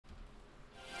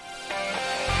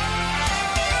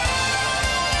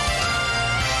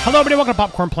Hello, everybody. Welcome to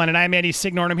Popcorn Planet. I'm Andy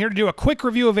Signor, and I'm here to do a quick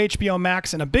review of HBO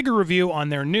Max and a bigger review on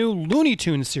their new Looney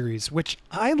Tunes series, which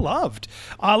I loved.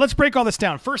 Let's break all this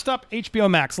down. First up, HBO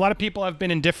Max. A lot of people have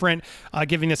been indifferent,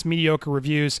 giving this mediocre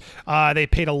reviews. They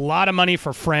paid a lot of money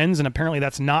for Friends, and apparently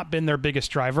that's not been their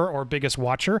biggest driver or biggest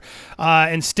watcher.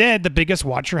 Instead, the biggest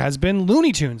watcher has been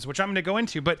Looney Tunes, which I'm going to go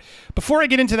into. But before I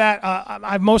get into that,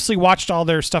 I've mostly watched all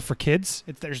their stuff for kids.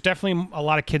 There's definitely a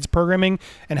lot of kids programming,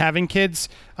 and having kids,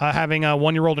 having a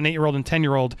 1-year-old, an 8-year-old, and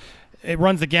 10-year-old, it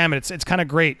runs the gamut. It's kind of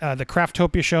great. The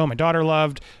Craftopia show, my daughter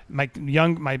loved. My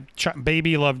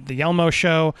baby loved the Elmo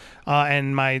show,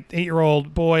 and my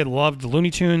 8-year-old boy loved the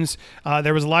Looney Tunes.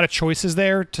 There was a lot of choices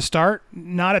there to start.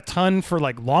 Not a ton for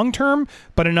like long term,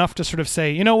 but enough to sort of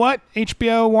say, you know what,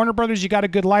 HBO, Warner Brothers, you got a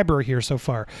good library here so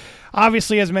far.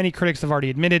 Obviously, as many critics have already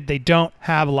admitted, they don't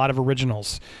have a lot of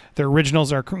originals. Their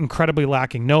originals are incredibly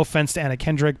lacking. No offense to Anna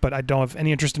Kendrick, but I don't have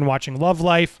any interest in watching Love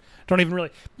Life. Don't even really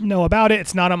know about it.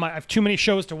 It's not on my... I have too many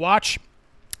shows to watch.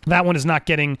 That one is not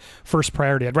getting first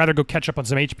priority. I'd rather go catch up on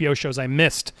some HBO shows I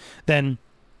missed than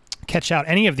catch out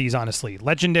any of these, honestly.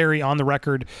 Legendary, on the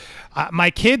record. My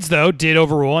kids, though, did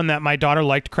overrule in that my daughter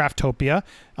liked Craftopia,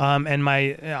 and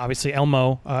my, obviously,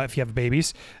 Elmo, if you have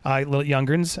babies, little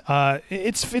youngrins.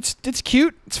 It's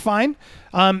cute. It's fine.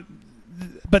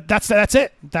 But that's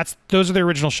it. Those are the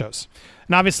original shows.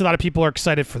 And obviously, a lot of people are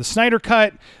excited for the Snyder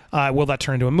Cut. Will that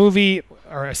turn into a movie,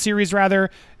 or a series, rather?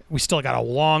 We still got a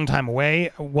long time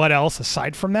away. What else,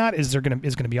 aside from that, is going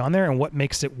to be on there, and what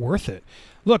makes it worth it?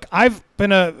 Look, I've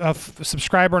been a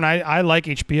subscriber, and I like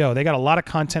HBO. They got a lot of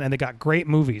content, and they got great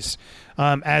movies.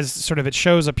 As sort of it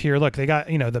shows up here, look, they got,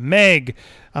 the Meg,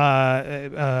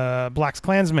 Black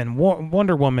Klansman,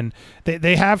 Wonder Woman.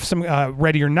 They have some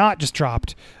Ready or Not just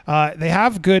dropped. They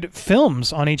have good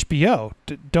films on HBO.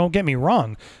 Don't get me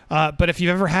wrong. But if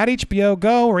you've ever had HBO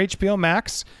Go or HBO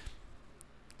Max,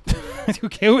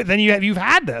 okay, then you've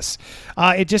had this.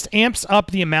 It just amps up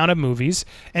the amount of movies,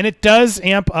 and it does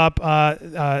amp up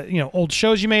old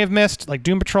shows you may have missed, like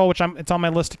Doom Patrol, which it's on my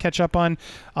list to catch up on.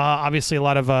 Obviously, a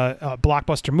lot of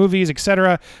blockbuster movies,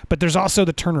 etc. But there's also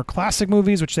the Turner Classic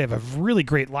Movies, which they have a really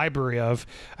great library of.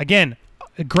 Again,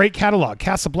 a great catalog.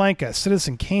 Casablanca,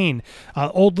 Citizen Kane,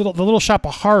 the Little Shop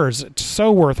of Horrors, so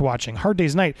worth watching. Hard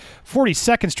Day's Night,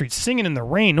 42nd Street, Singing in the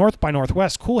Rain, North by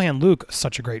Northwest, Cool Hand Luke,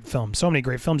 such a great film. So many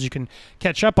great films you can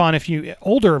catch up on if you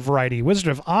older variety. Wizard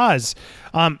of Oz,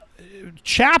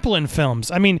 Chaplin films.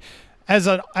 I mean, as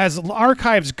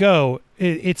archives go,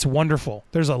 it's wonderful.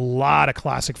 There's a lot of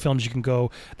classic films you can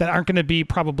go that aren't going to be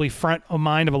probably front of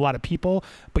mind of a lot of people,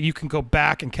 but you can go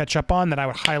back and catch up on that. I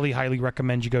would highly, highly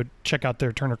recommend you go check out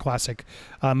their Turner Classic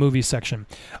Movies section.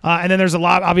 And then there's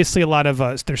obviously a lot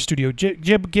of their Studio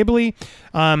Ghibli.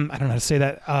 I don't know how to say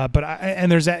that,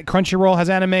 and there's Crunchyroll has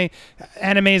anime.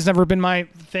 Anime has never been my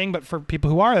thing, but for people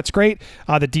who are, that's great.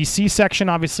 The DC section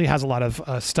obviously has a lot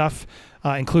of stuff,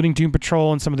 including Doom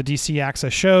Patrol and some of the DC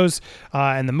Access shows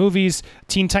and the movies.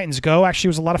 Teen Titans Go actually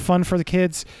was a lot of fun for the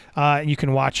kids. You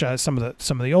can watch some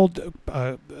of the old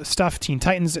stuff, Teen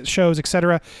Titans shows,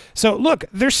 etc. So look,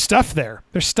 there's stuff there.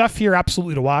 There's stuff here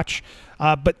absolutely to watch.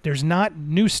 But there's not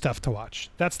new stuff to watch.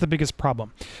 That's the biggest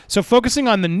problem. So focusing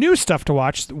on the new stuff to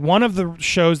watch, one of the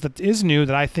shows that is new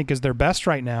that I think is their best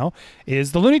right now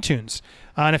is the Looney Tunes.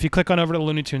 And if you click on over to the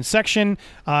Looney Tunes section,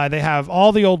 they have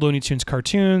all the old Looney Tunes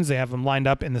cartoons. They have them lined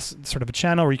up in this sort of a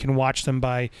channel where you can watch them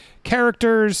by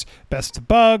characters, Best of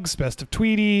Bugs, Best of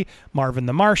Tweety, Marvin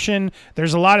the Martian.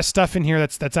 There's a lot of stuff in here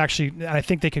that's actually, I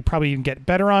think they could probably even get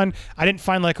better on. I didn't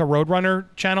find like a Roadrunner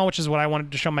channel, which is what I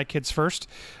wanted to show my kids first.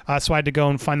 So I had to go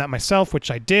and find that myself, which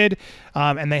I did.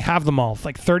 And they have them all,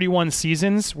 like 31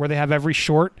 seasons where they have every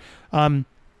short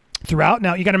throughout.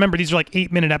 Now, you got to remember, these are like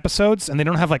 8-minute episodes, and they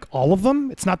don't have like all of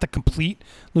them. It's not the complete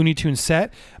Looney Tunes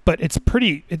set, but it's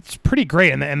pretty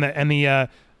great, and the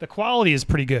quality is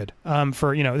pretty good.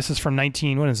 This is from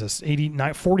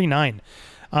 49.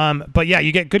 But yeah,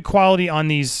 you get good quality on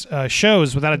these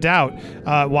shows without a doubt.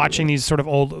 Watching these sort of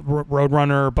old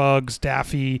Roadrunner, Bugs,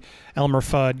 Daffy, Elmer,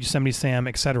 Fudd, Yosemite Sam,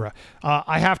 etc.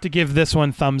 I have to give this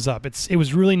one thumbs up. It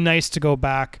was really nice to go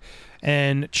back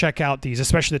and check out these,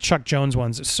 especially the Chuck Jones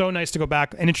ones. It's so nice to go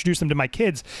back and introduce them to my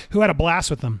kids, who had a blast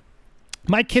with them.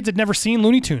 My kids had never seen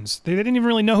Looney Tunes. They didn't even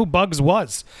really know who Bugs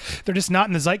was. They're just not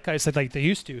in the zeitgeist like they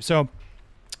used to. So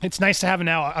it's nice to have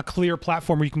now a clear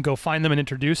platform where you can go find them and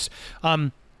introduce.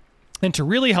 And to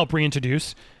really help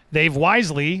reintroduce, they've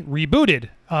wisely rebooted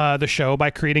the show by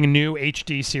creating a new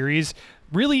HD series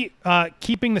really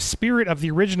keeping the spirit of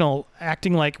the original,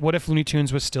 acting like what if Looney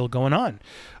Tunes was still going on.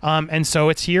 And so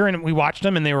it's here, and we watched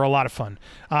them, and they were a lot of fun.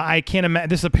 I can't imagine,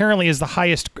 this apparently is the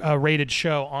highest rated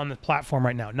show on the platform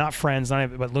right now. Not Friends,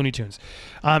 but Looney Tunes.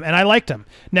 And I liked them.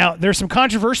 Now, there's some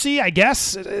controversy, I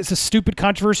guess. It's a stupid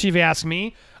controversy if you ask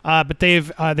me. But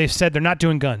they've said they're not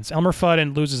doing guns. Elmer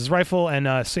Fudd loses his rifle,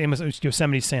 and same as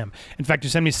Yosemite Sam. In fact,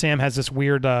 Yosemite Sam has this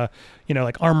weird,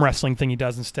 like arm wrestling thing he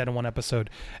does instead in one episode.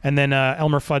 And then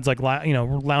Elmer Fudd's like,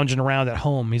 lounging around at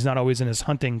home. He's not always in his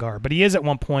hunting garb, but he is at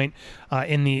one point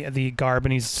in the garb,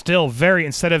 and he's still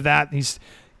instead of that, he's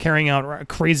carrying out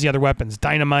crazy other weapons,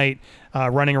 dynamite,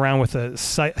 running around with a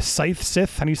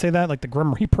scythe. How do you say that? Like the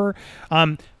Grim Reaper.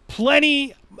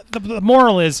 The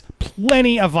moral is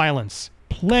plenty of violence.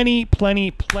 Plenty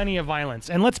of violence.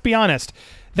 And let's be honest,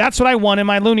 that's what I want in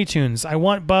my Looney Tunes. I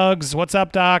want bugs. What's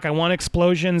up, Doc? I want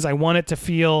explosions. I want it to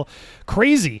feel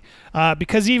crazy.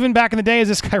 Because even back in the day, as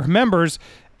this guy remembers,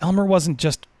 Elmer wasn't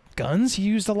just guns. He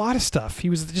used a lot of stuff. He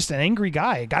was just an angry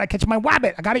guy. I gotta catch my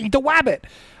wabbit. I gotta eat the wabbit.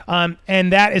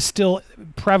 And that is still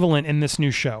prevalent in this new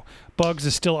show. Bugs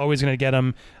is still always going to get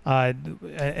him.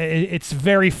 It's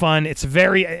very fun.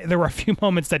 There were a few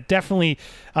moments that definitely,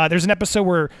 there's an episode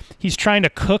where he's trying to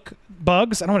cook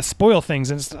Bugs. I don't want to spoil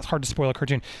things, and it's hard to spoil a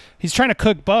cartoon. He's trying to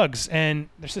cook Bugs, and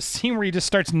there's this scene where he just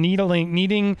starts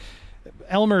kneading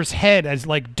Elmer's head as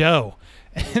like dough.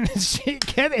 And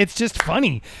it's just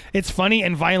funny. It's funny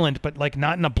and violent, but like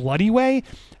not in a bloody way.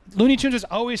 Looney Tunes is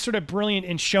always sort of brilliant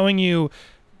in showing you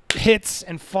hits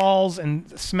and falls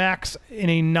and smacks in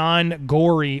a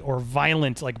non-gory or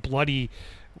violent, like bloody,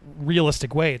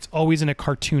 realistic way. It's always in a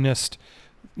cartoonist,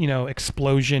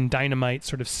 explosion, dynamite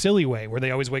sort of silly way where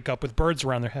they always wake up with birds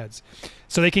around their heads.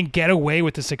 So they can get away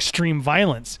with this extreme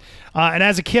violence. And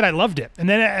as a kid, I loved it. And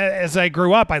then as I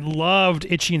grew up, I loved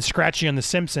Itchy and Scratchy on The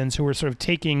Simpsons, who were sort of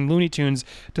taking Looney Tunes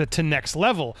to next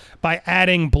level by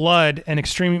adding blood and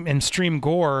extreme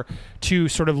gore to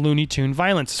sort of Looney Tune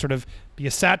violence, sort of be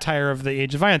a satire of the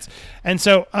age of violence. And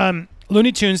so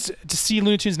Looney Tunes, to see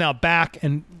Looney Tunes now back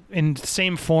and in the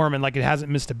same form and like it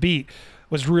hasn't missed a beat,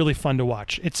 was really fun to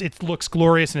watch. It looks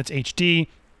glorious and it's HD.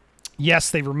 Yes,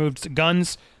 they removed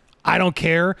guns. I don't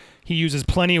care. He uses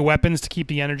plenty of weapons to keep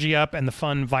the energy up and the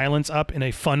fun violence up in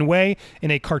a fun way,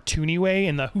 in a cartoony way,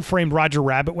 in the Who Framed Roger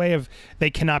Rabbit way of they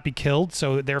cannot be killed.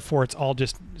 So therefore it's all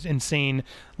just insane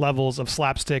levels of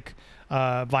slapstick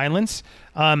violence.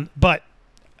 But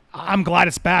I'm glad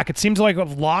it's back. It seems like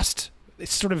I've lost. It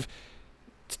sort of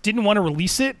didn't want to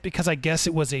release it because I guess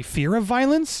it was a fear of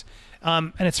violence.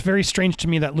 And it's very strange to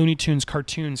me that Looney Tunes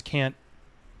cartoons can't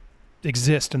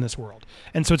exist in this world.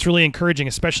 And so it's really encouraging,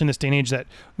 especially in this day and age, that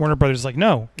Warner Brothers is like,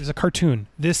 no, it's a cartoon.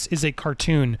 This is a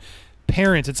cartoon.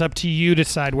 Parents, it's up to you to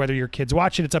decide whether your kids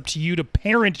watch it. It's up to you to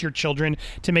parent your children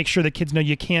to make sure the kids know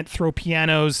you can't throw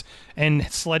pianos and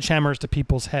sledgehammers to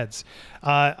people's heads.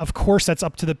 Of course, that's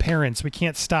up to the parents. We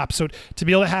can't stop. So to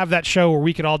be able to have that show where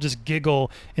we could all just giggle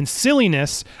in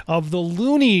silliness of the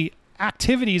loony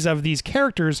activities of these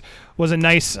characters was a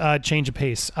nice change of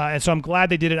pace. And so I'm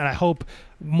glad they did it, and I hope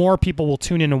more people will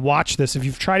tune in and watch this. If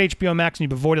you've tried HBO Max and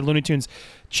you've avoided Looney Tunes,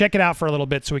 check it out for a little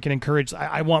bit so we can encourage.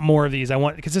 I want more of these.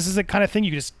 Because this is the kind of thing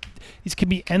these can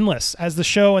be endless. As the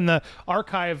show and the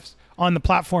archives on the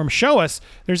platform show us,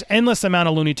 there's endless amount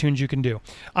of Looney Tunes you can do.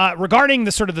 Regarding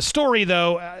the sort of the story,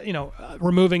 though,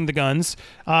 removing the guns,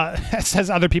 as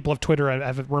other people of Twitter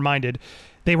have reminded,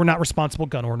 they were not responsible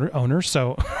gun owners.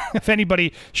 So if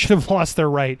anybody should have lost their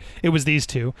right, it was these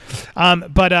two.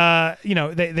 But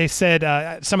they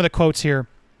said some of the quotes here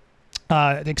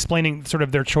explaining sort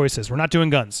of their choices. We're not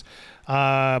doing guns,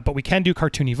 but we can do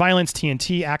cartoony violence,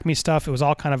 TNT, Acme stuff. It was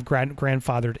all kind of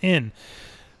grandfathered in.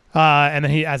 And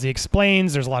then as he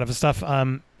explains, there's a lot of stuff.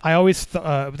 I always,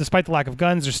 despite the lack of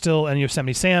guns, there's still in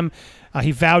Yosemite Sam.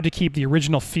 He vowed to keep the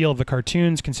original feel of the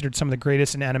cartoons, considered some of the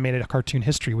greatest in animated cartoon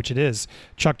history, which it is.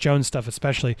 Chuck Jones stuff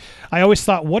especially. I always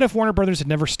thought, what if Warner Brothers had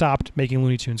never stopped making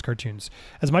Looney Tunes cartoons?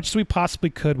 As much as we possibly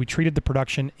could, we treated the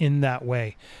production in that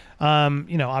way.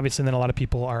 Obviously then a lot of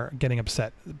people are getting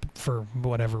upset for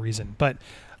whatever reason. But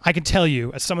I can tell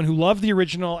you, as someone who loved the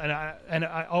original, and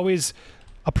I always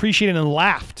appreciated and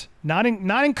laughed, not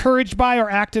encouraged by or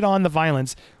acted on the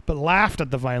violence, but laughed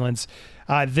at the violence.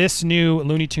 This new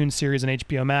Looney Tunes series on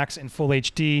HBO Max in full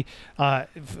HD,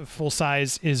 full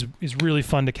size, is really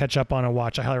fun to catch up on and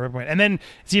watch. I highly recommend it. And then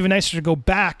it's even nicer to go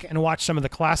back and watch some of the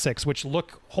classics, which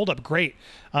hold up great.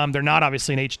 They're not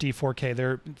obviously in HD 4K.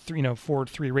 They're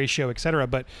 4:3 ratio, etc.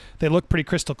 But they look pretty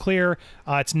crystal clear.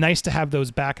 It's nice to have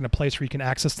those back in a place where you can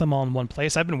access them all in one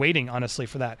place. I've been waiting honestly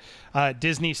for that.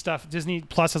 Disney stuff. Disney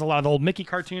Plus has a lot of the old Mickey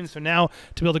cartoons, so now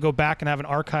to be able to go back and have an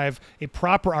archive, a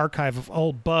proper archive of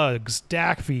old Bugs,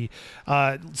 Daffy,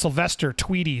 Sylvester,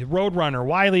 Tweety, Roadrunner,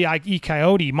 Wile E.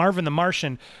 Coyote, Marvin the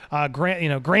Martian,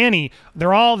 Granny.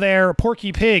 They're all there.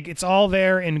 Porky Pig. It's all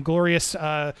there in glorious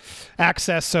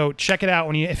access. So check it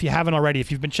out if you haven't already.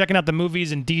 If you've been checking out the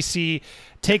movies in DC,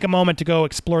 take a moment to go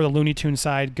explore the Looney Tunes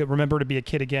side. Remember to be a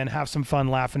kid again. Have some fun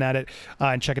laughing at it,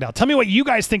 and check it out. Tell me what you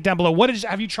guys think down below.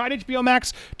 Have you tried HBO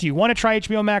Max? Do you want to try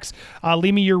HBO Max?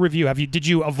 Leave me your review. Did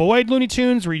you avoid Looney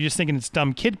Tunes? Were you just thinking it's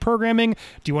dumb kid programming?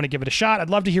 Do you want to give it a shot? I'd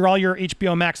love to hear all your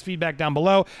HBO Max feedback down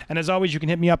below. And as always, you can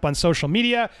hit me up on social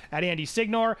media at Andy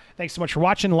Signor. Thanks so much for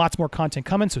watching. Lots more content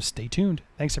coming, so stay tuned.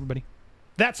 Thanks, everybody.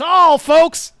 That's all,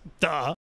 folks. Duh.